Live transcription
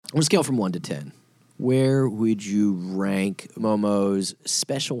On a scale from 1 to 10, where would you rank Momo's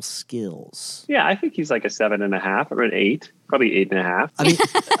special skills? Yeah, I think he's like a 7.5 or an 8, probably 8.5. I mean,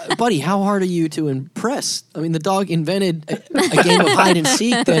 buddy, how hard are you to impress? I mean, the dog invented a game of hide and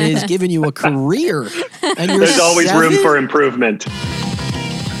seek that has given you a career. And you're There's always room for improvement.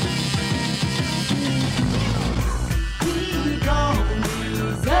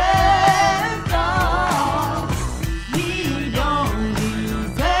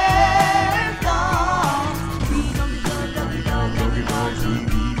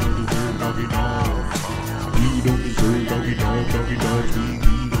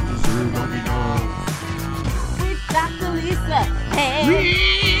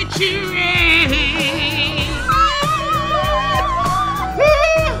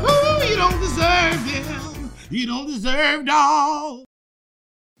 You don't deserve dogs.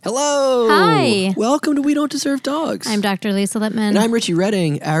 Hello. Hi. Welcome to We Don't Deserve Dogs. I'm Dr. Lisa Lippman. And I'm Richie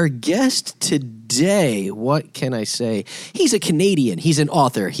Redding. Our guest today, what can I say? He's a Canadian. He's an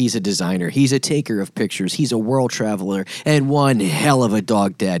author. He's a designer. He's a taker of pictures. He's a world traveler. And one hell of a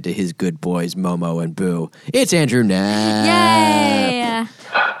dog dad to his good boys, Momo and Boo. It's Andrew Knapp. Yay!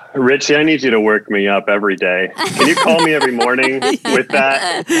 Richie, I need you to work me up every day. Can you call me every morning with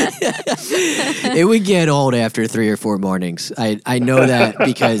that? It would get old after 3 or 4 mornings. I know that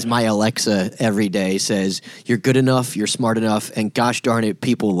because my Alexa every day says, you're good enough, you're smart enough, and gosh darn it,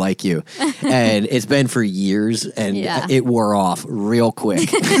 people like you. And it's been for years, and it wore off real quick.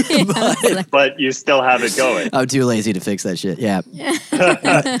 But you still have it going. I'm too lazy to fix that shit, yeah.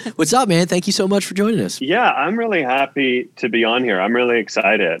 What's up, man? Thank you so much for joining us. Yeah, I'm really happy to be on here. I'm really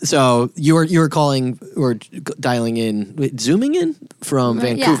excited. So you were calling or dialing in, zooming in from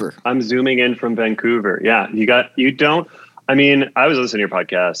Vancouver. Yeah. I'm zooming in from Vancouver. Yeah, I was listening to your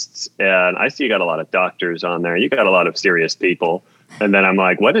podcasts and I see you got a lot of doctors on there. You got a lot of serious people. And then I'm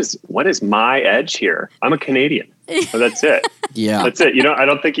like, what is my edge here? I'm a Canadian. So that's it. Yeah. That's it. I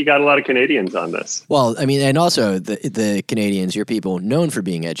don't think you got a lot of Canadians on this. Well, I mean, and also the Canadians, your people, known for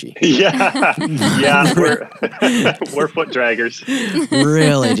being edgy. Yeah. Yeah. We're foot draggers.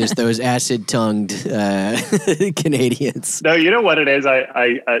 Really, just those acid-tongued Canadians. No, you know what it is?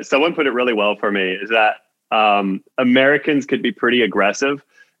 I someone put it really well for me, is that Americans could be pretty aggressive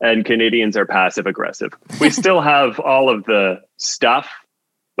and Canadians are passive aggressive. We still have all of the stuff,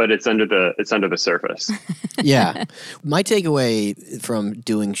 but it's under the surface. Yeah. My takeaway from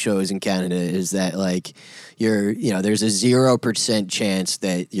doing shows in Canada is that there's a 0% chance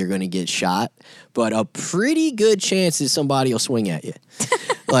that you're going to get shot, but a pretty good chance that somebody will swing at you.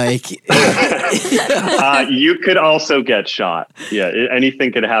 You could also get shot. Yeah,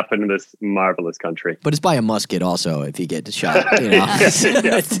 anything could happen in this marvelous country. But it's by a musket also if you get shot.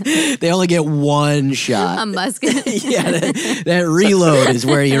 They only get one shot. A musket. Yeah, that reload is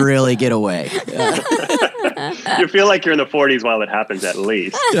where you really get away. You feel like you're in the 40s while it happens, at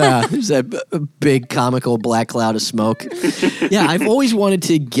least. Yeah, there's that big comical black cloud of smoke. Yeah, I've always wanted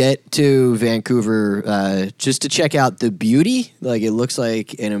to get to Vancouver just to check out the beauty. Like, it looks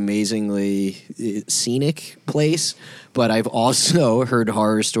like an amazingly scenic place. But I've also heard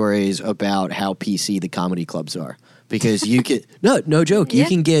horror stories about how PC the comedy clubs are. Because you can no joke. You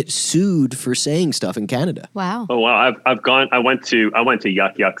can get sued for saying stuff in Canada. Wow. Oh wow! I went to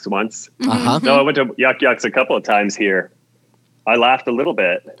Yuck Yucks once. Uh-huh. No, I went to Yuck Yucks a couple of times here. I laughed a little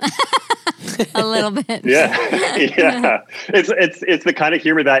bit. A little bit. Yeah. Yeah. It's the kind of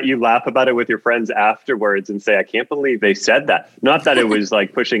humor that you laugh about it with your friends afterwards and say, I can't believe they said that. Not that it was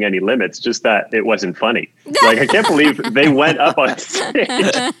like pushing any limits, just that it wasn't funny. Like, I can't believe they went up on stage.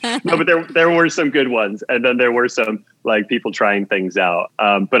 No, but there were some good ones. And then there were some like people trying things out.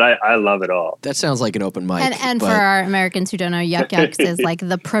 But I love it all. That sounds like an open mic. And for our Americans who don't know, Yuck Yucks is like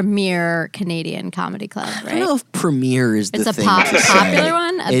the premier Canadian comedy club, right? I don't know if premier is the thing. It's a popular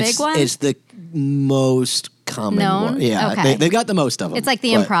one? Big one? It's the most common known one. Yeah, okay. they've got the most of them. It's like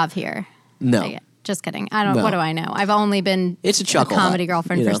the Improv here. No. Just kidding. What do I know? I've only been a chuckle comedy hut,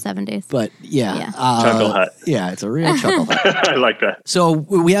 girlfriend for 7 days. But Chuckle Hut. Yeah, it's a real chuckle hut. I like that. So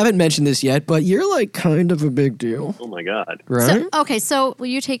we haven't mentioned this yet, but you're like kind of a big deal. Oh my God. Right? So will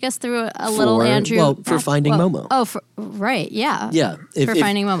you take us through a little Andrew? Well, for Finding Momo. Oh, right. Yeah. Yeah.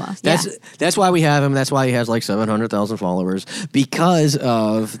 Finding Momo. That's why we have him. That's why he has like 700,000 followers, because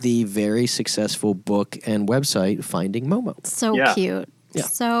of the very successful book and website Finding Momo. So cute. Yeah.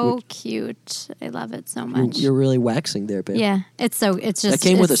 So cute. I love it so You're, much. you're really waxing there, babe. Yeah, it's just That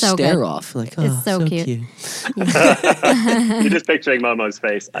came with a it's so stare good. off. Like, It's so cute. You're just picturing Momo's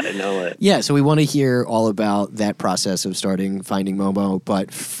face. I know it. Yeah, so we want to hear all about that process of finding Momo.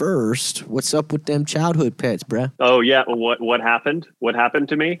 But first, what's up with them childhood pets, bruh? Oh yeah. What happened? What happened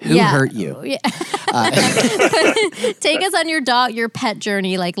to me? Who hurt you? Yeah. Take us on your pet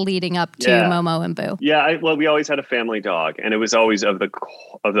journey, like leading up to Yeah. Momo and Boo. Yeah. Well, we always had a family dog, and it was always of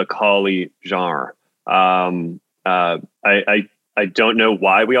the collie genre. I don't know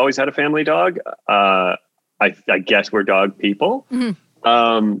why we always had a family dog. I guess we're dog people.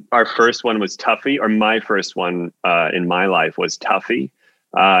 Mm-hmm. Our first one was Tuffy, or my first one in my life was Tuffy.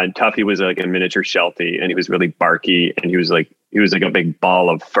 And Tuffy was like a miniature Sheltie, and he was really barky, and he was like a big ball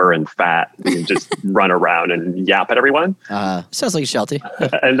of fur and fat. He could just run around and yap at everyone. Sounds like a Sheltie.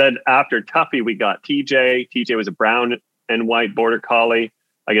 And then after Tuffy, we got TJ. TJ was a brown and white border collie.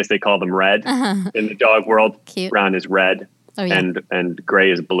 I guess they call them red in the dog world. Cute. Brown is red. Oh, yeah. And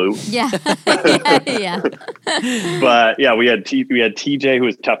gray is blue. Yeah. Yeah. But yeah, we had TJ, who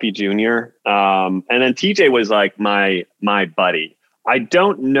was Tuffy Jr. And then TJ was like my buddy. I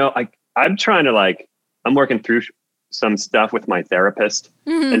don't know. I'm trying to I'm working through some stuff with my therapist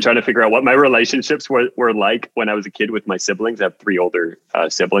and trying to figure out what my relationships were like when I was a kid with my siblings. I have 3 older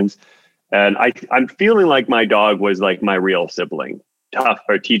siblings, and I'm feeling like my dog was like my real sibling.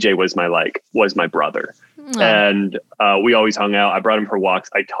 TJ was my brother. And we always hung out. I brought him for walks.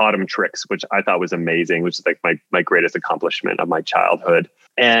 I taught him tricks, which I thought was amazing, which is like my greatest accomplishment of my childhood.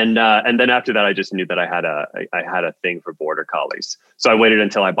 And then after that, I just knew that I had a thing for border collies. So I waited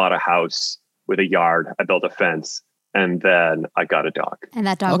until I bought a house with a yard. I built a fence, and then I got a dog. And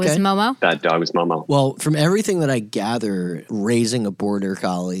that dog was Momo? That dog was Momo. Well, from everything that I gather, raising a border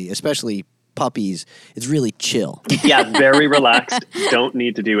collie, especially puppies, it's really chill. Yeah, very relaxed. Don't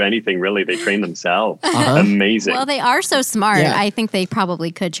need to do anything really. They train themselves. Amazing. Well, they are so smart. Yeah. I think they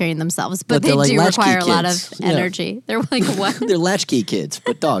probably could train themselves, but they they're like do latchkey require a lot of kids. Yeah. energy. They're like, what? They're latchkey kids,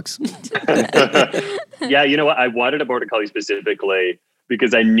 but dogs. Yeah, you know what? I wanted a border collie specifically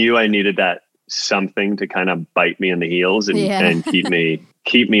because I knew I needed that something to kind of bite me in the heels and keep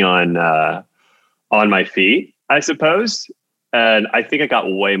me on my feet, I suppose. And I think I got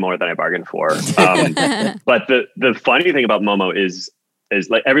way more than I bargained for. But the funny thing about Momo is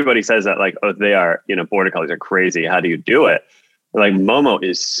like everybody says that like, oh, they are, border collies are crazy. How do you do it? Like Momo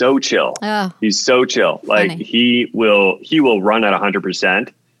is so chill. Oh, he's so chill. Like funny. he will run at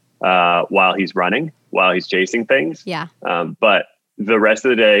 100% while he's running, while he's chasing things. yeah. But the rest of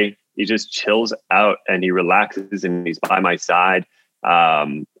the day, he just chills out and he relaxes and he's by my side.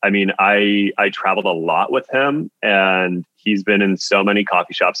 I mean, I traveled a lot with him, and he's been in so many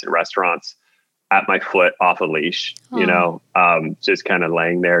coffee shops and restaurants at my foot off a leash, just kind of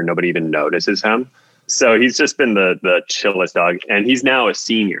laying there. Nobody even notices him. So he's just been the chillest dog, and he's now a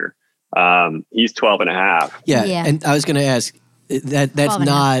senior. He's 12 and a half. Yeah, Yeah. and I was going to ask, that's 12 and a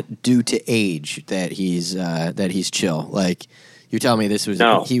not due to age that he's chill. Like you're telling me this was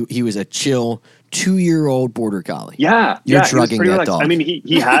No. he was a chill 2-year-old border collie. Yeah. You're he was drugging pretty that relaxed. dog. I mean,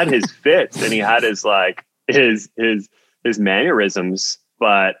 he had his fits and he had his his mannerisms,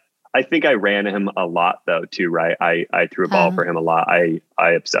 but I think I ran him a lot though too, right? I threw a ball for him a lot. I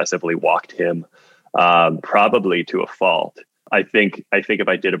obsessively walked him, probably to a fault. I think if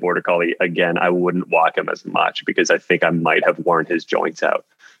I did a border collie again, I wouldn't walk him as much because I think I might have worn his joints out.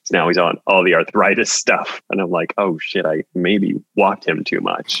 So now he's on all the arthritis stuff, and I'm like, oh shit, I maybe walked him too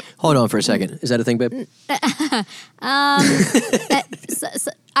much. Hold on for a second. Is that a thing, babe?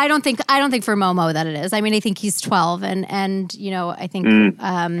 I don't think for Momo that it is. I mean, I think he's 12 and I think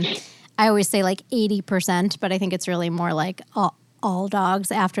I always say like 80%, but I think it's really more like all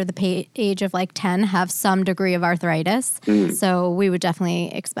dogs after the age of like 10 have some degree of arthritis. So we would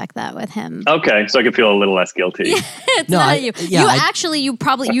definitely expect that with him. Okay, so I can feel a little less guilty. It's No, not I- you. yeah,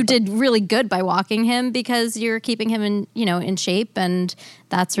 You did really good by walking him because you're keeping him in shape, and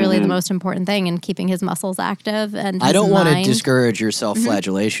that's really the most important thing, and keeping his muscles active. And I don't want to mind. discourage your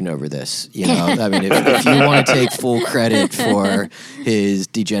self-flagellation over this. I mean, if you want to take full credit for his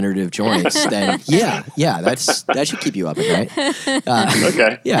degenerative joints, then yeah, that should keep you up at night.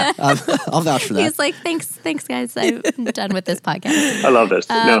 Okay, Yeah, I'll vouch for that. He's like, thanks, guys. I'm done with this podcast. I love this.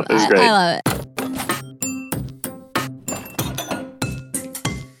 No, this is great. I love it.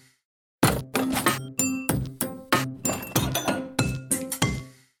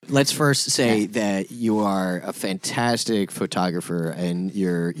 Let's first say that you are a fantastic photographer and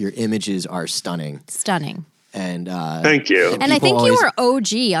your images are stunning. Stunning. And Thank you. And I think people you always- were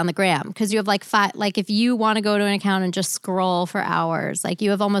OG on the gram because you have like five. Like if you want to go to an account and just scroll for hours, like you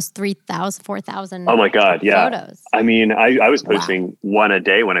have almost 3,000, 4,000. Oh my God, yeah. Photos. I mean, I was posting one a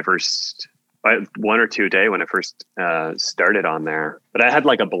day when I first, 1 or 2 a day when I first started on there. But I had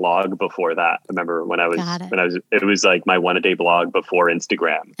like a blog before that. I remember when I was Got it. it was like my 1 a day blog before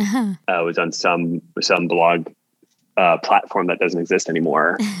Instagram. I was on some blog platform that doesn't exist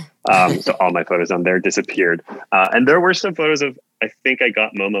anymore. So all my photos on there disappeared. And there were some photos of, I think I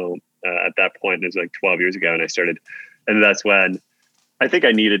got Momo at that point. It was like 12 years ago. And I started, and that's when I think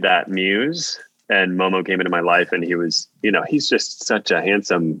I needed that muse, and Momo came into my life, and he was, he's just such a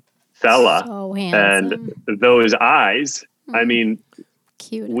handsome fella. So handsome. And those eyes, I mean,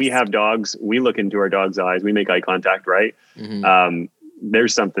 Cute. we have dogs. We look into our dog's eyes. We make eye contact, right? Mhm.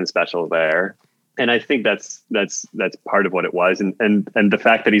 There's something special there. And I think that's part of what it was. And the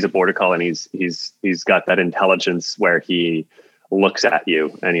fact that he's a border collie, and he's got that intelligence where he looks at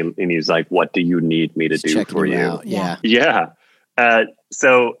you and he's like, what do you need me to do checking for you you? out. Yeah. Yeah.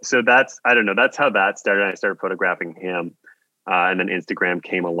 So that's, I don't know, that's how that started. I started photographing him. And then Instagram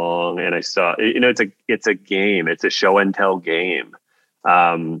came along, and I saw, it's a game. It's a show and tell game.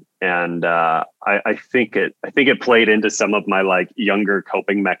 I think it played into some of my like younger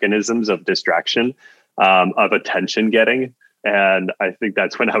coping mechanisms of distraction, of attention getting. And I think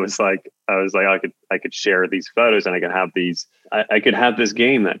that's when I was like, I could share these photos, and I could have I could have this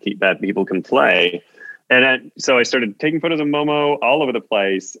game that people can play. And so I started taking photos of Momo all over the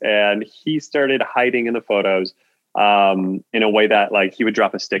place, and he started hiding in the photos in a way that like he would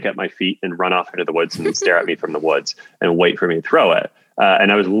drop a stick at my feet and run off into the woods and stare at me from the woods and wait for me to throw it.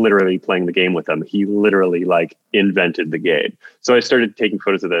 And I was literally playing the game with him. He literally like invented the game. So I started taking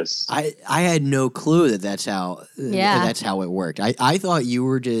photos of this. I had no clue that's how that's how it worked. I thought you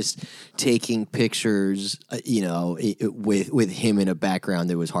were just taking pictures, with him in a background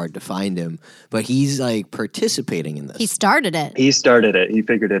that was hard to find him. But he's like participating in this. He started it. He started it. He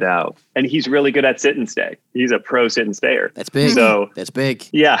figured it out. And he's really good at sit and stay. He's a pro sit and stayer. That's big. So that's big.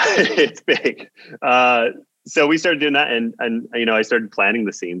 Yeah, it's big. So we started doing that, and I started planning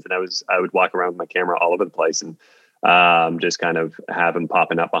the scenes, and I would walk around with my camera all over the place, and just kind of have him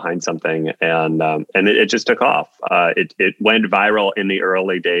popping up behind something, and it just took off. It went viral in the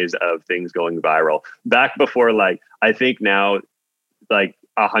early days of things going viral. Back before, like, I think now, like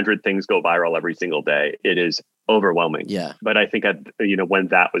 100 things go viral every single day. It is overwhelming. Yeah. But I think when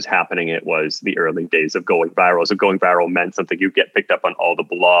that was happening, it was the early days of going viral. So going viral meant something. You get picked up on all the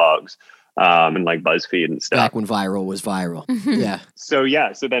blogs. And like BuzzFeed and stuff. Back when viral was viral. Yeah. So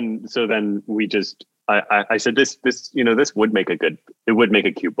then we just, I said, this would make it would make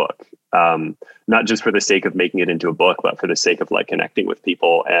a cute book. Not just for the sake of making it into a book, but for the sake of like connecting with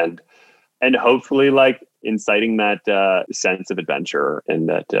people and hopefully like inciting that sense of adventure and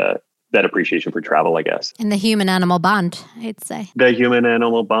that appreciation for travel, I guess. And the human animal bond, I'd say. The human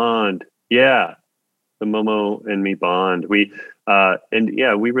animal bond. Yeah. The Momo and me bond. We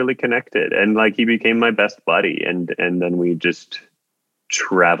really connected, and like he became my best buddy, and then we just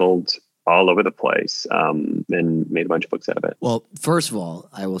traveled all over the place, and made a bunch of books out of it. Well, first of all,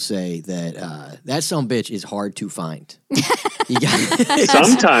 I will say that that sumbitch is hard to find.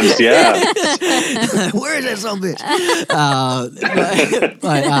 Sometimes, yeah. Where is that sumbitch?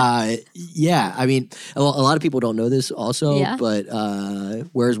 Yeah, I mean, a lot of people don't know this also, Yeah. but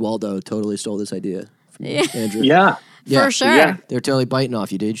Where's Waldo totally stole this idea from Andrew. Yeah. For sure. Yeah. They're totally biting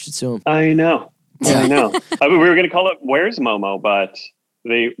off you, dude. You should sue them. I know. I know. I mean, we were going to call it Where's Momo, but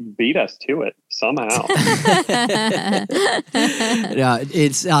they beat us to it somehow. Yeah,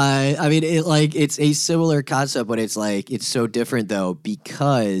 it's I mean, it's a similar concept, but it's so different though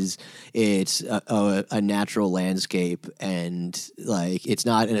because it's a natural landscape, and like it's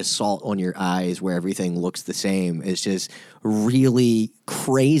not an assault on your eyes where everything looks the same. It's just really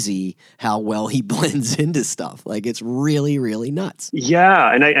crazy how well he blends into stuff. Like it's really, really nuts.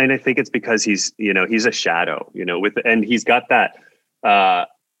 Yeah, and I think it's because he's a shadow, and he's got that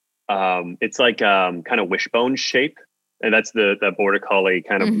it's like kind of wishbone shape, and that's the border collie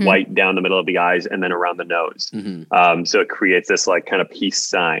kind of white down the middle of the eyes and then around the nose. Mm-hmm. So it creates this like kind of peace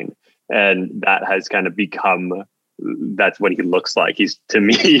sign, and that has kind of become, that's what he looks like. He's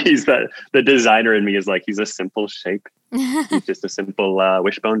the designer in me is like, he's a simple shape. He's just a simple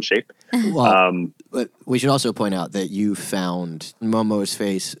wishbone shape. Well, but we should also point out that you found Momo's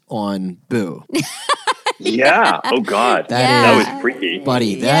face on Boo. Yeah. Oh God. That was freaky. Buddy,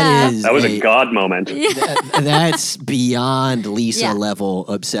 Yeah. That was a God moment. That's beyond Lisa Yeah. level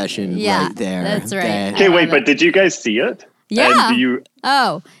obsession Yeah, right there. that's right. Okay, wait, but did you guys see it? Yeah. And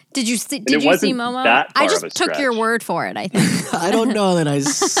Did you see? it Did you see wasn't Momo? that I far just of a took your stretch. word for it. I think. I don't know that I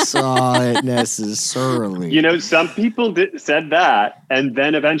saw it necessarily. You know, some people said that and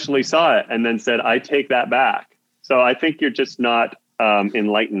then eventually saw it and then said, I take that back. So I think you're just not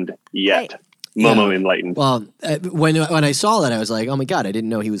enlightened yet. Momo Yeah. enlightened. Well, when I saw that, I was like, "Oh my god, I didn't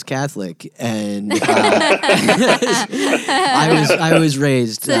know he was Catholic." And I was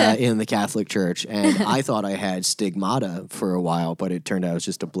raised in the Catholic Church, and I thought I had stigmata for a while, but it turned out it was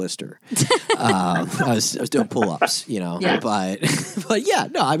just a blister. I was doing pull-ups, Yeah. but yeah,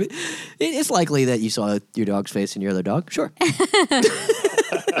 no, I mean, it's likely that you saw your dog's face in your other dog. Sure.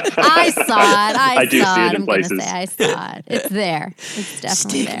 I saw it. I do saw see it in I'm gonna places. say I saw it. It's there. It's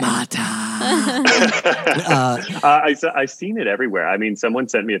definitely there. I've seen it everywhere. I mean, someone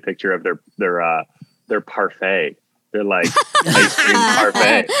sent me a picture of their parfait. They're like ice cream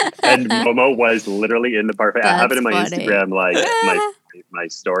parfait, and Momo was literally in the parfait. I have it in my That's funny. Instagram, like my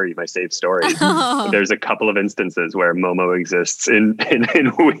story, my saved story. There's a couple of instances where Momo exists in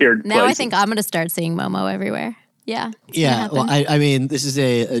weird Now I places. think I'm going to start seeing Momo everywhere. Yeah. it's gonna Yeah, well, happen. I mean, this is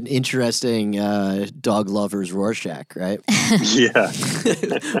an interesting dog lover's Rorschach, right? Yeah.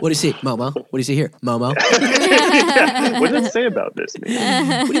 What do you see, Momo? What do you see here, Momo? Yeah. What does it say about this,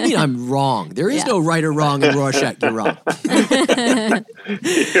 man? What do you mean I'm wrong? There is Yeah. no right or wrong in Rorschach. You're wrong.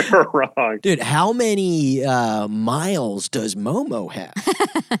 You're wrong. Dude, how many miles does Momo have?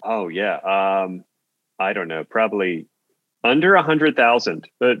 Oh yeah. I don't know. Probably under 100,000.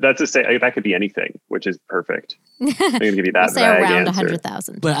 That's to say that could be anything, which is perfect. I'm gonna give you that We'll say vague around answer.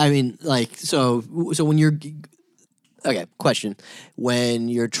 100,000. But I mean, like, so when you're okay, question: when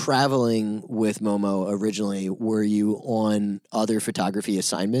you're traveling with Momo originally, were you on other photography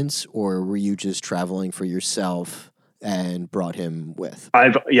assignments, or were you just traveling for yourself and brought him with?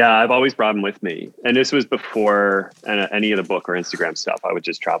 I've always brought him with me, and this was before any of the book or Instagram stuff. I would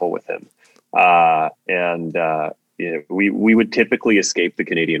just travel with him, we would typically escape the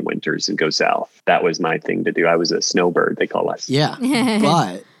Canadian winters and go south. That was my thing to do. I was a snowbird, they call us. Yeah,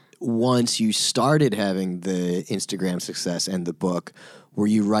 but once you started having the Instagram success and the book, were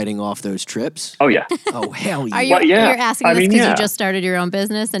you writing off those trips? Oh yeah. Oh hell yeah! Are you, Well, yeah. you're asking I this mean, because yeah. you just started your own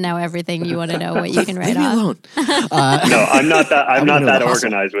business and now everything you want to know what you can write Leave me off? alone. No, I'm not that. I'm not gonna that hustle.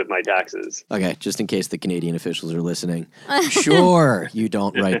 organized with my taxes. Okay, just in case the Canadian officials are listening. Sure, you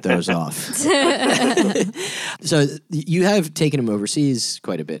don't write those off. So you have taken him overseas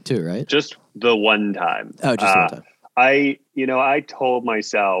quite a bit too, right? Just the one time. Oh, just one time. I told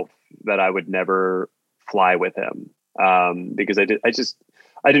myself that I would never fly with him because I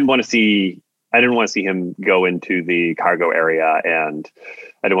didn't want to see him go into the cargo area, and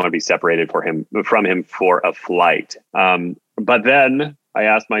I didn't want to be separated from him for a flight. But then I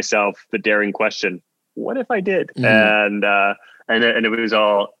asked myself the daring question: what if I did? And it was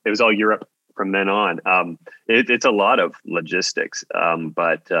all Europe from then on. It's a lot of logistics,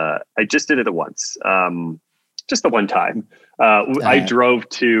 but I just did it once. Just the one time. I drove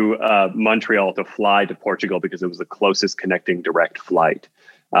to Montreal to fly to Portugal because it was the closest connecting direct flight.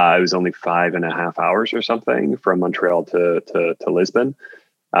 It was only 5.5 hours or something from Montreal to Lisbon.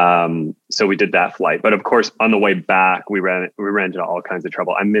 So we did that flight. But of course, on the way back, we ran into all kinds of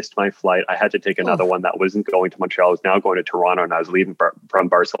trouble. I missed my flight. I had to take another one that wasn't going to Montreal. I was now going to Toronto, and I was leaving from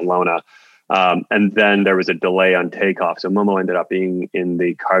Barcelona. And then there was a delay on takeoff. So Momo ended up being in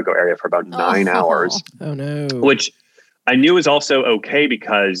the cargo area for about 9 hours, Oh no. which I knew was also okay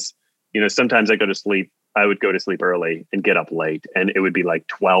because, sometimes I would go to sleep early and get up late, and it would be like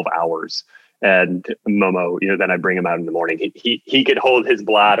 12 hours. And Momo, then I bring him out in the morning. He could hold his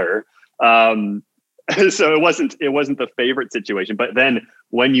bladder. So it wasn't the favorite situation. But then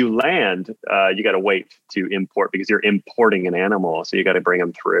when you land, you got to wait to import because you're importing an animal. So you got to bring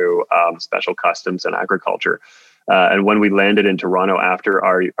him through special customs and agriculture. And when we landed in Toronto after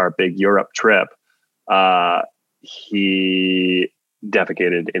our big Europe trip, he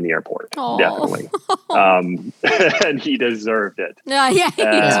defecated in the airport. Aw. Definitely. And he deserved it.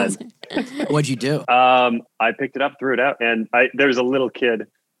 Yeah. What'd you do? I picked it up, threw it out, and there was a little kid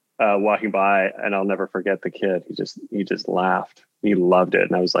walking by, and I'll never forget the kid. He just laughed. He loved it,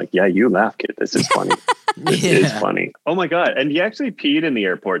 and I was like, "Yeah, you laugh, kid. This is funny. This is funny." Oh my god! And he actually peed in the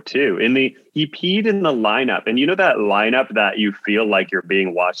airport too. He peed in the lineup, and you know that lineup that you feel like you're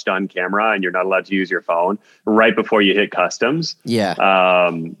being watched on camera, and you're not allowed to use your phone right before you hit customs. Yeah.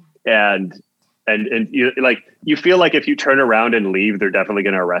 And you feel like if you turn around and leave, they're definitely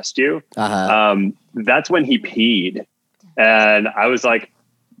going to arrest you. That's when he peed. And I was like,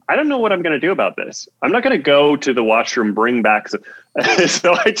 I don't know what I'm going to do about this. I'm not going to go to the washroom, bring back. So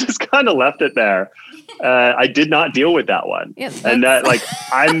I just kind of left it there. I did not deal with that one. Yeah, and that, like,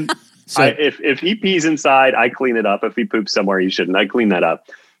 So- if he pees inside, I clean it up. If he poops somewhere he shouldn't, I clean that up.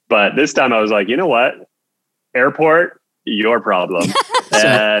 But this time I was like, you know what? Airport, your problem.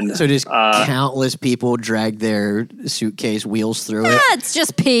 And So just countless people dragged their suitcase wheels through it. It's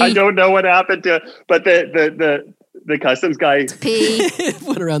just pee. I don't know what happened to, but the customs guy, Pee.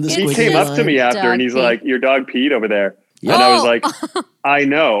 Went around the He he squiggly came up to line. me after Dog and he's pee. like, your dog peed over there. Yeah. And I was Oh. like, I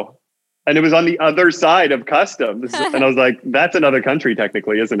know. And it was on the other side of customs. And I was like, that's another country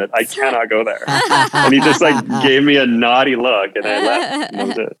technically, isn't it? I cannot go there. And he just like gave me a naughty look and I left. And that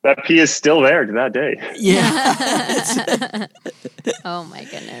was it. That pee is still there to that day. Yeah. Oh my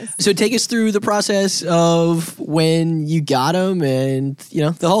goodness. So take us through the process of when you got him and,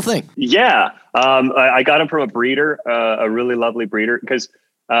 the whole thing. Yeah. I got him from a breeder, a really lovely breeder, because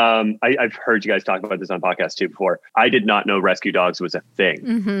I've heard you guys talk about this on podcasts too before. I did not know rescue dogs was a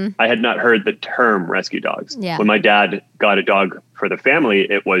thing. I had not heard the term rescue dogs. Yeah. When my dad got a dog for the family,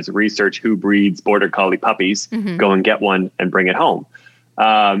 it was research who breeds border collie puppies, go and get one and bring it home.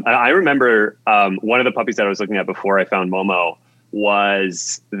 And I remember one of the puppies that I was looking at before I found Momo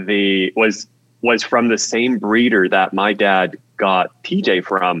was from the same breeder that my dad got TJ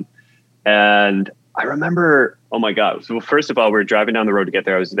from. And I remember, oh my God. So first of all, we were driving down the road to get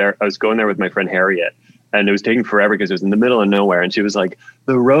there. I was going there with my friend Harriet, and it was taking forever because it was in the middle of nowhere. And she was like,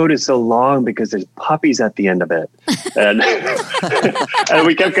 the road is so long because there's puppies at the end of it. And, and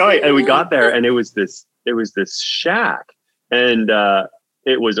we kept going and we got there and it was this shack, and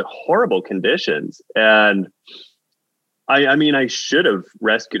it was horrible conditions. And I mean, I should have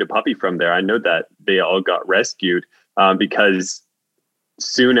rescued a puppy from there. I know that they all got rescued because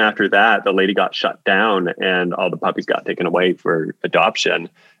soon after that, the lady got shut down and all the puppies got taken away for adoption,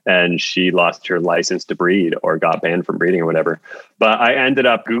 and she lost her license to breed or got banned from breeding or whatever. But I ended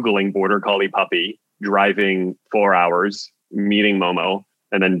up Googling border collie puppy, driving 4 hours, meeting Momo,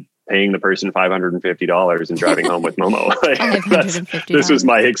 and then paying the person $550 and driving home with Momo. This was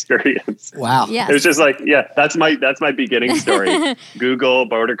my experience. Wow. Yes. It was just like, yeah, that's my beginning story. Google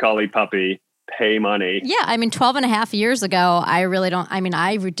border collie puppy, pay money. Yeah, I mean, 12 and a half years ago, I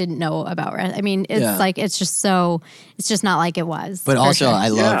didn't know about it. I mean, it's just not like it was. But for also, sure. I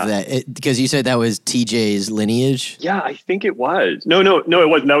love that because you said that was TJ's lineage. Yeah, I think it was. No, it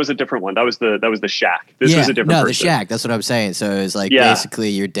wasn't. That was a different one. That was the shack. This was a different person. the shack. That's what I'm saying. So it was like basically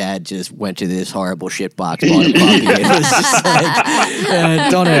your dad just went to this horrible shit box, bought a puppy. And it was just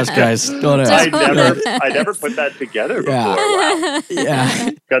like, don't ask, guys. Don't ask. I never put that together before. Wow.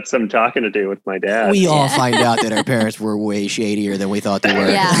 Yeah. Got some talking to do with my dad. We all find out that our parents were way shadier than we thought they were.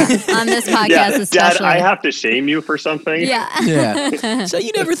 Yeah, on this podcast yeah, especially. Dad, I have to shame you for something. Yeah. Yeah. So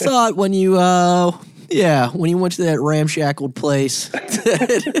you never thought when you went to that ramshackled place,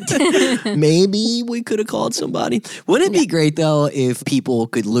 maybe we could have called somebody. Wouldn't it be great though if people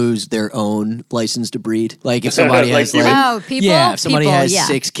could lose their own license to breed? Like if somebody has people? if somebody People, has yeah.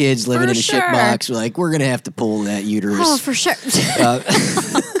 6 kids living For in a shit sure. box, like we're gonna have to pull that uterus. Oh, for sure.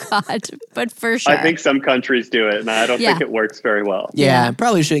 God, but for sure. I think some countries do it, and I don't think it works very well. Yeah,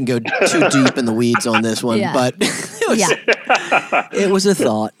 probably shouldn't go too deep in the weeds on this one, Yeah. but it was a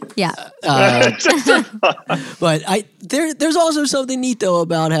thought. Yeah. But there's also something neat though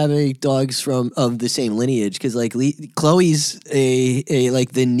about having dogs of the same lineage because like Chloe's a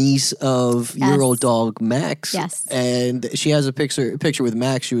like the niece of your old dog Max. Yes. And she has a picture with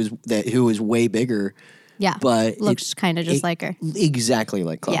Max who was way bigger. Yeah. But looks kind of just like her. Exactly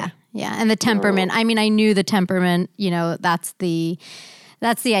like Chloe. Yeah. Yeah. And the temperament. I mean, I knew the temperament, that's the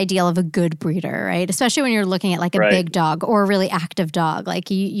ideal of a good breeder, right? Especially when you're looking at like a big dog or a really active dog.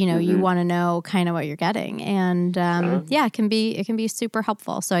 Like you want to know kind of what you're getting. And it can be super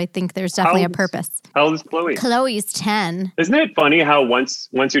helpful. So I think there's definitely a purpose. How old is Chloe? Chloe's 10. Isn't it funny how once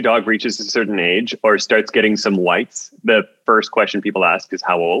your dog reaches a certain age or starts getting some whites, the first question people ask is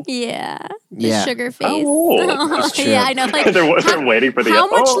how old? Yeah. The Yeah. sugar face. How old? That's true. Yeah, I know. Like they're waiting for the how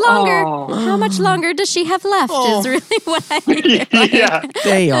much longer? How much longer does she have left? Is really what I need. Yeah.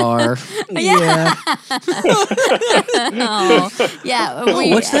 They are. Yeah. Yeah.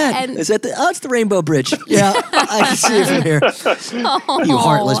 What's that? And, Is that it's the Rainbow Bridge. Yeah, I can see it from here. You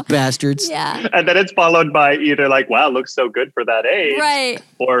heartless bastards. yeah. And then it's followed by either like, wow, looks so good for that age. Right.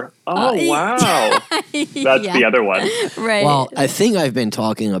 Or, oh, wow. That's the other one. Right. Well, a thing I've been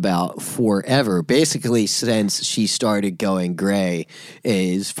talking about forever, basically since she started going gray,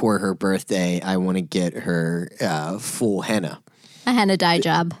 is for her birthday, I want to get her full henna. A henna dye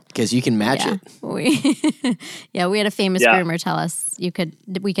job. Because you can match Yeah. it. We had a famous Yeah. groomer tell us we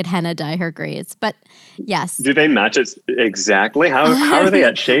could henna dye her grades. But yes. Do they match it exactly? How are they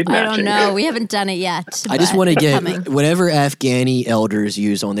at shade I matching? don't know. We haven't done it yet. I just but want to get coming. whatever Afghani elders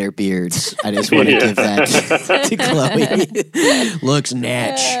use on their beards. I just want to give that to Chloe. Looks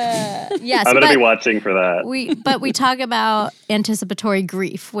natch. Yes, I'm going to but be watching for that. we talk about anticipatory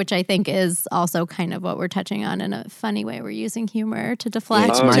grief, which I think is also kind of what we're touching on in a funny way. We're using humor to deflect.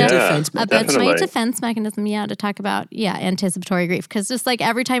 It's Oh, my yeah. defense It's my Definitely. defense mechanism, to talk about, anticipatory grief. Because just like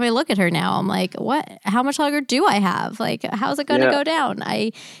every time I look at her now, I'm like, what? How much longer do I have? Like, how's it going to Yeah. go down?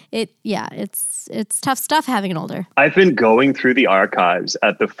 It's tough stuff having an older. I've been going through the archives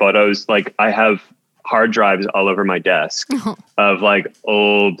at the photos. Like I have hard drives all over my desk of like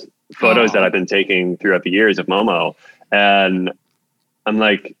old photos that I've been taking throughout the years of Momo. And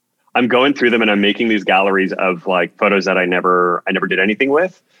I'm going through them and I'm making these galleries of like photos that I never did anything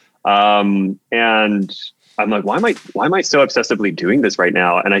with. And I'm like, why am I so obsessively doing this right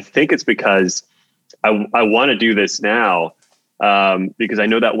now? And I think it's because I want to do this now. Because I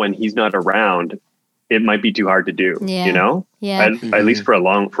know that when he's not around, it might be too hard to do, Yeah. you know? Yeah. At least for a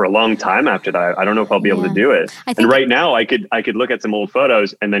long time after that, I don't know if I'll be able to do it. I think And right now I could look at some old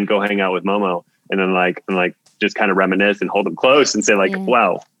photos and then go hang out with Momo and then just kind of reminisce and hold him close and say like, Yeah.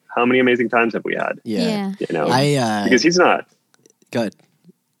 wow, how many amazing times have we had? Yeah. You know, I because he's not, good.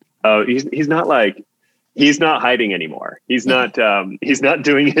 he's not hiding anymore. He's not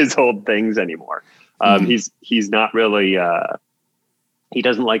doing his old things anymore. He's not really, he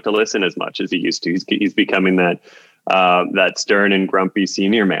doesn't like to listen as much as he used to. He's becoming that stern and grumpy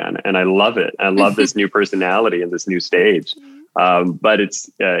senior man. And I love it. I love this new personality and this new stage. But it's,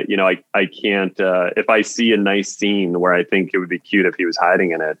 I can't, if I see a nice scene where I think it would be cute if he was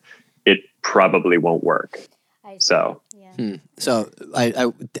hiding in it, it probably won't work. So So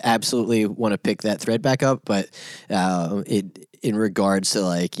I absolutely want to pick that thread back up, but in regards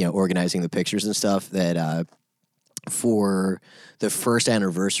to organizing the pictures and stuff, that for the first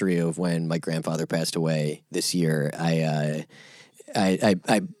anniversary of when my grandfather passed away this year, I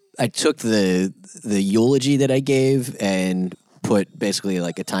took the eulogy that I gave and put basically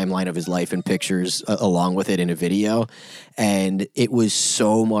like a timeline of his life and pictures along with it in a video, and it was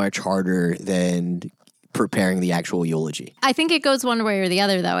so much harder than preparing the actual eulogy. I think it goes one way or the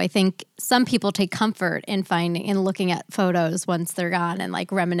other, though. I think some people take comfort in looking at photos once they're gone and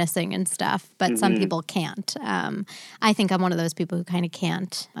like reminiscing and stuff, but some people can't. I think I'm one of those people who kind of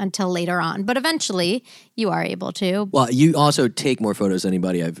can't until later on, but eventually you are able to. Well, you also take more photos than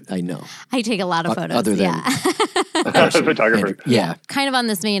anybody I know. I take a lot of photos. Other than photographer. Yeah. Kind of on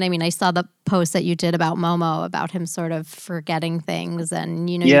this vein, I mean, I saw the post that you did about Momo, about him sort of forgetting things, and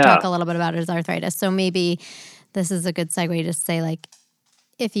you talk a little bit about his arthritis. So maybe this is a good segue to say, like,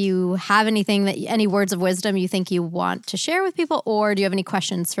 if you have any words of wisdom you think you want to share with people, or do you have any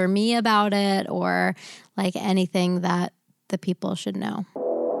questions for me about it, or like anything that the people should know?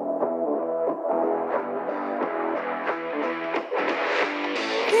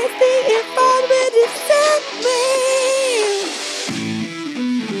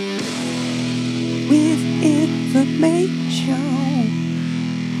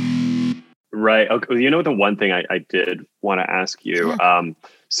 Right. Okay. Well, you know, the one thing I did want to ask you.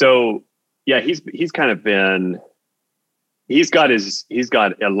 So yeah, he's kind of been, he's got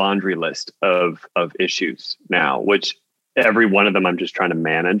a laundry list of issues now, which every one of them I'm just trying to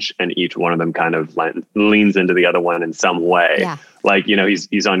manage, and each one of them kind of leans into the other one in some way. Yeah. Like,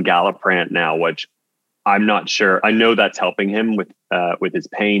 he's on Galliprant now, which I'm not sure. I know that's helping him with his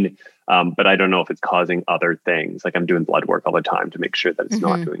pain, but I don't know if it's causing other things. Like, I'm doing blood work all the time to make sure that it's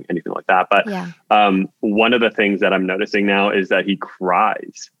not doing anything like that. But one of the things that I'm noticing now is that he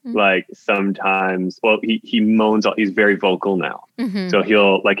cries. Like sometimes, well, he moans. He's very vocal now. So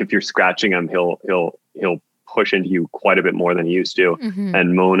he'll, like, if you're scratching him, he'll push into you quite a bit more than he used to,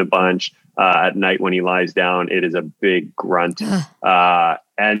 and moan a bunch. At night when he lies down, it is a big grunt.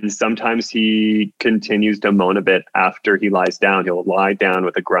 And sometimes he continues to moan a bit after he lies down. He'll lie down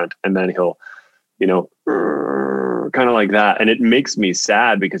with a grunt, and then he'll, kind of like that. And it makes me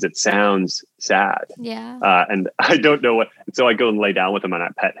sad because it sounds sad. Yeah. And I don't know so I go and lay down with him and I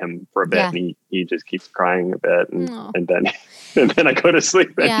pet him for a bit, and he just keeps crying a bit, and then I go to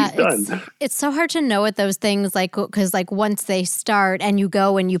sleep and he's done. It's so hard to know with those things, like, because like once they start and you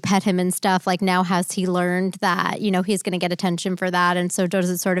go and you pet him and stuff, like, now has he learned that, he's going to get attention for that? And so does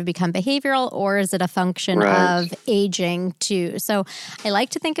it sort of become behavioral, or is it a function of aging too? So I like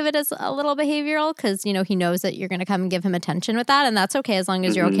to think of it as a little behavioral because, he knows that you're going to come give him attention with that, and that's okay as long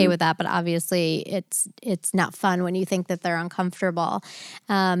as you're okay with that. But obviously, it's not fun when you think that they're uncomfortable.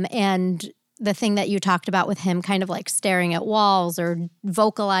 And the thing that you talked about with him kind of like staring at walls or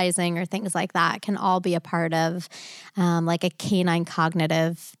vocalizing or things like that can all be a part of like a canine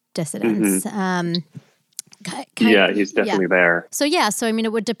cognitive dissonance. He's definitely there. So I mean,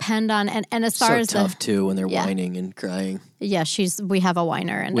 it would depend on and as far So as tough too when they're whining and crying. we have a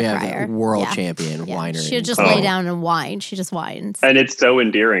whiner and We a have crier. a world champion whiner. She'll just lay down and whine. She just whines. And it's so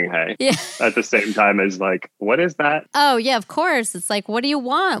endearing, hey? Yeah. At the same time as like, what is that? Oh, yeah, of course. It's like, what do you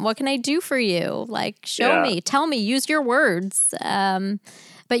want? What can I do for you? Like, show me, tell me, use your words.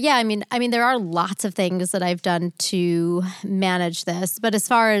 But yeah, I mean, there are lots of things that I've done to manage this. But as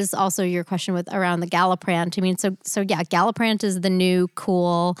far as also your question with around the Galliprant, I mean, so yeah, Galliprant is the new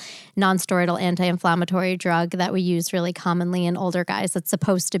cool non-steroidal anti-inflammatory drug that we use really commonly in older guys. It's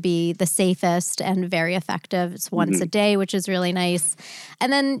supposed to be the safest and very effective. It's once a day, which is really nice.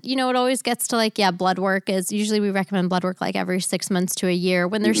 And then, it always gets to like, blood work is usually we recommend blood work like every 6 months to a year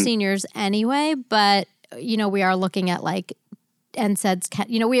when they're seniors anyway. But, we are looking at like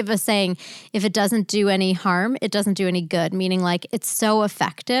NSAIDs we have a saying, if it doesn't do any harm, it doesn't do any good, meaning like it's so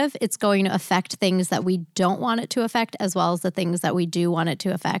effective, it's going to affect things that we don't want it to affect as well as the things that we do want it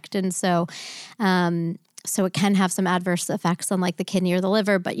to affect. And so it can have some adverse effects on like the kidney or the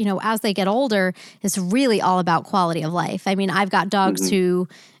liver, but as they get older, it's really all about quality of life. I mean, I've got dogs who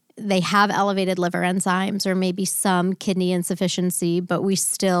they have elevated liver enzymes or maybe some kidney insufficiency, but we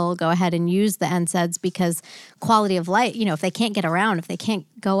still go ahead and use the NSAIDs because quality of life, if they can't get around, if they can't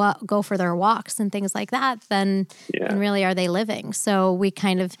go for their walks and things like that, then really are they living? So we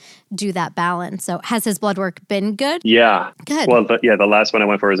kind of do that balance. So has his blood work been good? Yeah. Good. Well, the last one I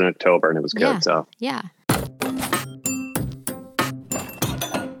went for was in October and it was good. So yeah.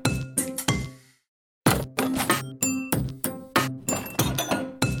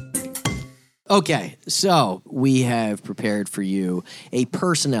 Okay, so we have prepared for you a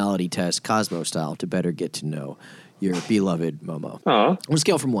personality test, Cosmo style, to better get to know your beloved Momo. Oh. On a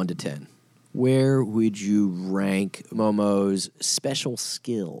scale from 1 to 10, where would you rank Momo's special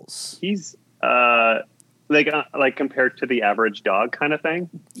skills? He's like compared to the average dog kind of thing.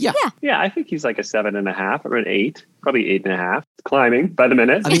 Yeah. Yeah, I think he's like a 7.5 or an 8, probably 8.5. Climbing by the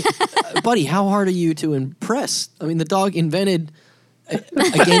minute. I mean, buddy, how hard are you to impress? I mean, the dog invented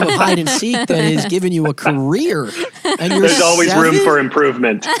a game of hide and seek that has given you a career. And you're There's always room for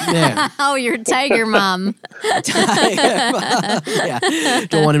improvement. Yeah. Oh, you're tiger mom. Yeah.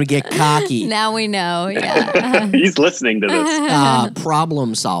 Don't want him to get cocky. Now we know. Yeah. He's listening to this.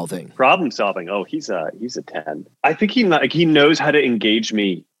 Problem solving. Problem solving. Oh, he's a 10. I think he knows how to engage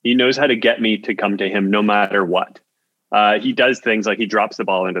me. He knows how to get me to come to him no matter what. He does things like he drops the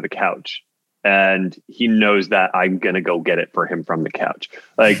ball into the couch. And he knows that I'm going to go get it for him from the couch.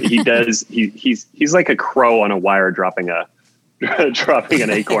 Like he does, he's like a crow on a wire dropping an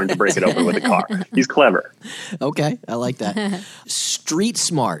acorn to break it open with a car. He's clever. Okay, I like that. Street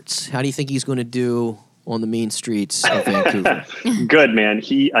smarts. How do you think he's going to do on the mean streets of Vancouver? Good, man.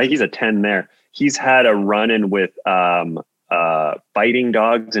 He's a 10 there. He's had a run-in with fighting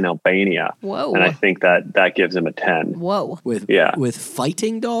dogs in Albania. Whoa. And I think that gives him a 10. Whoa. With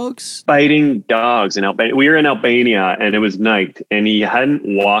fighting dogs? Fighting dogs in Albania. We were in Albania and it was night and he hadn't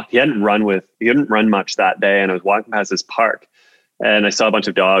run much that day. And I was walking past this park and I saw a bunch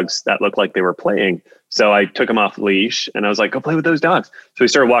of dogs that looked like they were playing. So I took him off leash and I was like, go play with those dogs. So he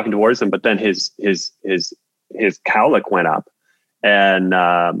started walking towards them, but then his cowlick went up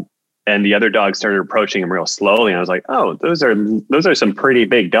and the other dogs started approaching him real slowly. And I was like, oh, those are some pretty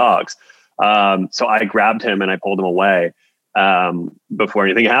big dogs. So I grabbed him and I pulled him away before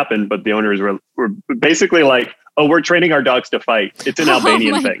anything happened. But the owners were basically like, oh, we're training our dogs to fight. It's an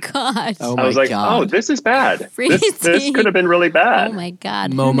Albanian thing. God. Oh I was like, oh, this is bad. This could have been really bad. Oh my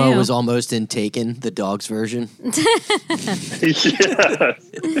God. Momo was almost in Taken, the dog's version. Yes.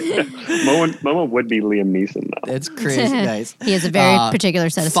 Momo would be Liam Neeson though. That's crazy. Nice. He has a very particular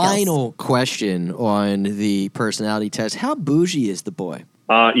set of skills. Final question on the personality test. How bougie is the boy?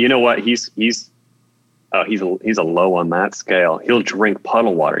 You know what? He's a low on that scale. He'll drink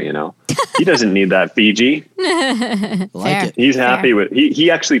puddle water, He doesn't need that Fiji. Like it. He's happy with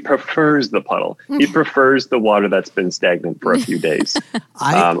he actually prefers the puddle. He prefers the water that's been stagnant for a few days.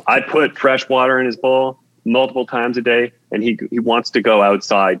 I put fresh water in his bowl. multiple times a day, and he wants to go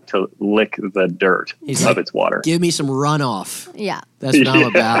outside to lick the dirt He's of like, its water. Give me some runoff. Yeah. That's what I'm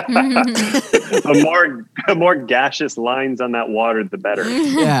about. The more gaseous lines on that water, the better.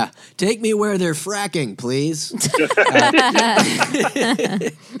 Yeah. Take me where they're fracking, please.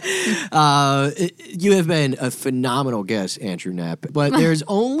 You have been a phenomenal guest, Andrew Knapp. But there's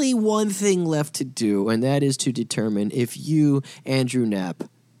only one thing left to do, and that is to determine if you, Andrew Knapp,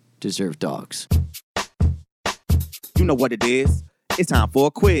 deserve dogs. You know what it is. It's time for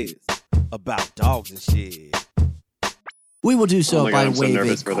a quiz about dogs and shit. We will do so Oh my God, by I'm so way of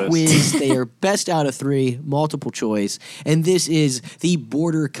nervous a for this. quiz. They are best out of 3, multiple choice. And this is the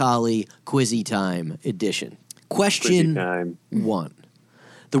Border Collie Quizzy Time edition. Question Quizzy time. 1.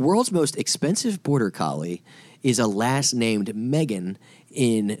 The world's most expensive Border Collie is a lass named Megan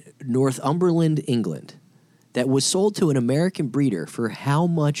in Northumberland, England, that was sold to an American breeder for how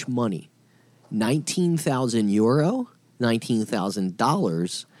much money? 19,000 euro,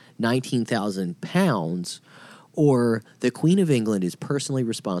 $19,000, 19,000 pounds, or the Queen of England is personally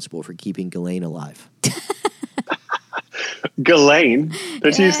responsible for keeping Ghislaine alive? Ghislaine?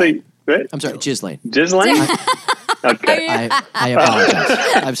 Did you say what? I'm sorry, Ghislaine. Ghislaine? Okay. I apologize.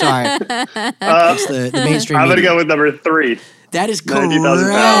 I'm sorry. It's the mainstream I'm going to media. go with number 3. That is correct.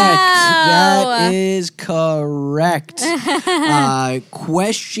 90,000 pounds. That is correct.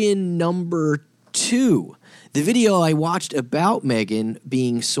 Question number 2. The video I watched about Megan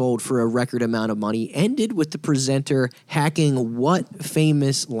being sold for a record amount of money ended with the presenter hacking what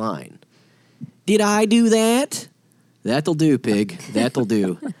famous line? Did I do that? That'll do, pig. That'll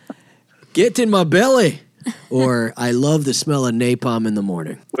do. Get in my belly. Or I love the smell of napalm in the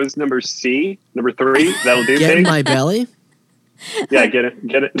morning. What is number C? Number 3? That'll do, Get in pig? my belly? Yeah, get it.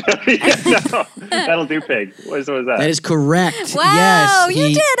 No, that'll do, pig. What was that? That is correct. Wow, yes, you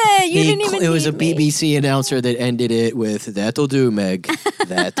did it. You didn't even It was a need me. BBC announcer that ended it with "That'll do, Meg.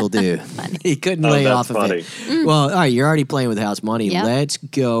 That'll do." He couldn't lay that's off of funny. it. Well, all right, you're already playing with house money. Yep. Let's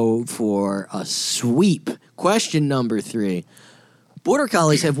go for a sweep. Question number 3. Border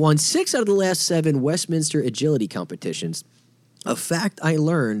Collies have won 6 out of the last 7 Westminster agility competitions. A fact I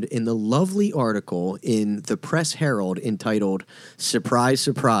learned in the lovely article in the Press Herald entitled "Surprise,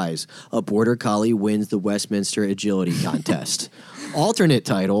 Surprise, a Border Collie Wins the Westminster Agility Contest." Alternate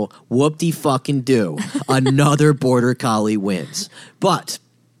title, whoop-de-fucking-do, another Border Collie wins. But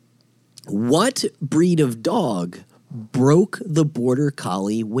what breed of dog broke the Border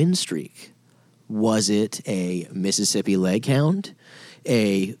Collie win streak? Was it a Mississippi Leghound,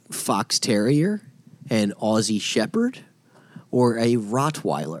 a Fox Terrier, an Aussie Shepherd, or a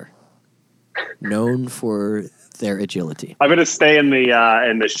Rottweiler, known for their agility? I'm going to stay in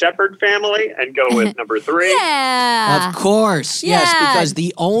the Shepherd family and go with number 3. Yeah. Of course, yes, Yeah. because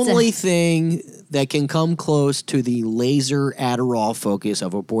the only thing that can come close to the laser Adderall focus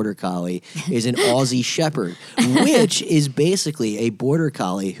of a Border Collie is an Aussie Shepherd, which is basically a Border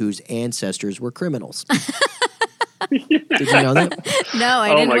Collie whose ancestors were criminals. Did you know that? No,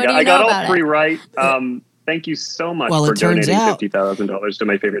 I Oh didn't. my What do God. you I know got all about 3 it? right. Thank you so much Well, for it turns donating out- $50,000 to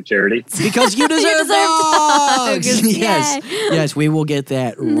my favorite charity. Because you deserve, deserve dogs. dogs. Yes, Yay. yes, we will get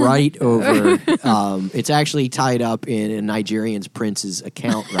that right over. It's actually tied up in a Nigerian's prince's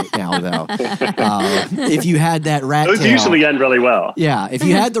account right now, though. If you had that rat Those tail, usually end really well. yeah, if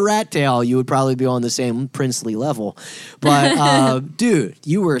you had the rat tail, you would probably be on the same princely level. But dude,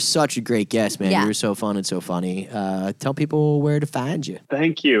 you were such a great guest, man. Yeah. You were so fun and so funny. Tell people where to find you.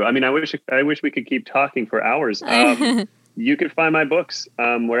 Thank you. I mean, I wish we could keep talking for hours. You can find my books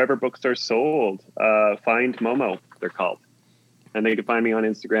wherever books are sold. Find Momo, they're called, and they can find me on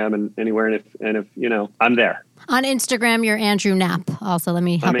Instagram and anywhere. And if you know, I'm there. On Instagram, you're Andrew Knapp. Also, let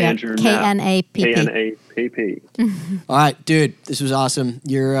me help I'm you Andrew out. Knapp. KNAPP. KNAPP. All right, dude, this was awesome.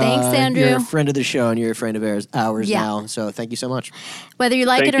 You're Thanks, Andrew. You're a friend of the show, and you're a friend of ours Yeah. now. So thank you so much. Whether you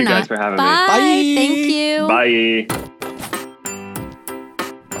like Thank it or you not. guys for having me. Bye. Bye. Thank you. Bye.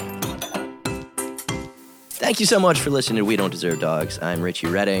 Thank you so much for listening to We Don't Deserve Dogs. I'm Richie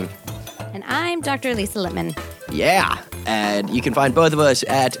Redding. And I'm Dr. Lisa Littman. Yeah. And you can find both of us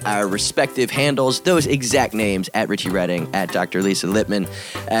at our respective handles, those exact names, at Richie Redding, at Dr. Lisa Littman.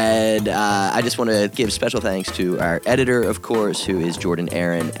 And I just want to give special thanks to our editor, of course, who is Jordan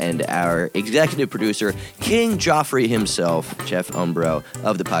Aaron, and our executive producer, King Joffrey himself, Jeff Umbro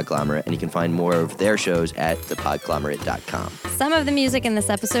of The Podglomerate. And you can find more of their shows at thepodglomerate.com. Some of the music in this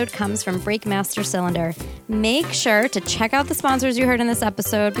episode comes from Breakmaster Cylinder. Make sure to check out the sponsors you heard in this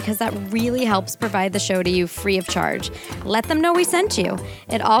episode because that really helps provide the show to you free of charge. Let them know we sent you.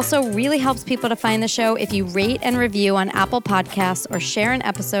 It also really helps people to find the show if you rate and review on Apple Podcasts or share an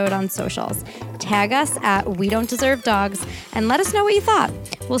episode on socials. Tag us at We Don't Deserve Dogs and let us know what you thought.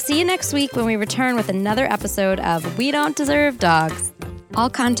 We'll see you next week when we return with another episode of We Don't Deserve Dogs. All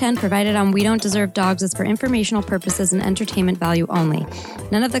content provided on We Don't Deserve Dogs is for informational purposes and entertainment value only.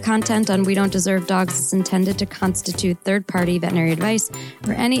 None of the content on We Don't Deserve Dogs is intended to constitute third-party veterinary advice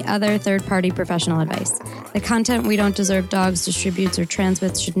or any other third-party professional advice. The content We Don't Deserve Dogs distributes or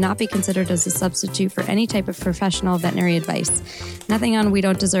transmits should not be considered as a substitute for any type of professional veterinary advice. Nothing on We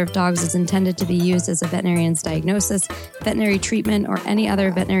Don't Deserve Dogs is intended to be used as a veterinarian's diagnosis, veterinary treatment, or any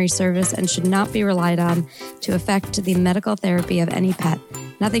other veterinary service and should not be relied on to affect the medical therapy of any pet.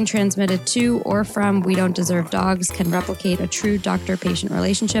 Nothing transmitted to or from We Don't Deserve Dogs can replicate a true doctor-patient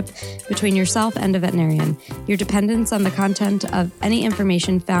relationship between yourself and a veterinarian. Your dependence on the content of any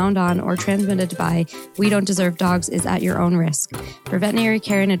information found on or transmitted by We Don't Deserve Dogs is at your own risk. For veterinary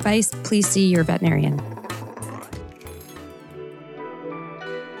care and advice, please see your veterinarian.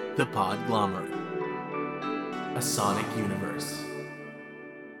 The Podglomerate, a sonic universe.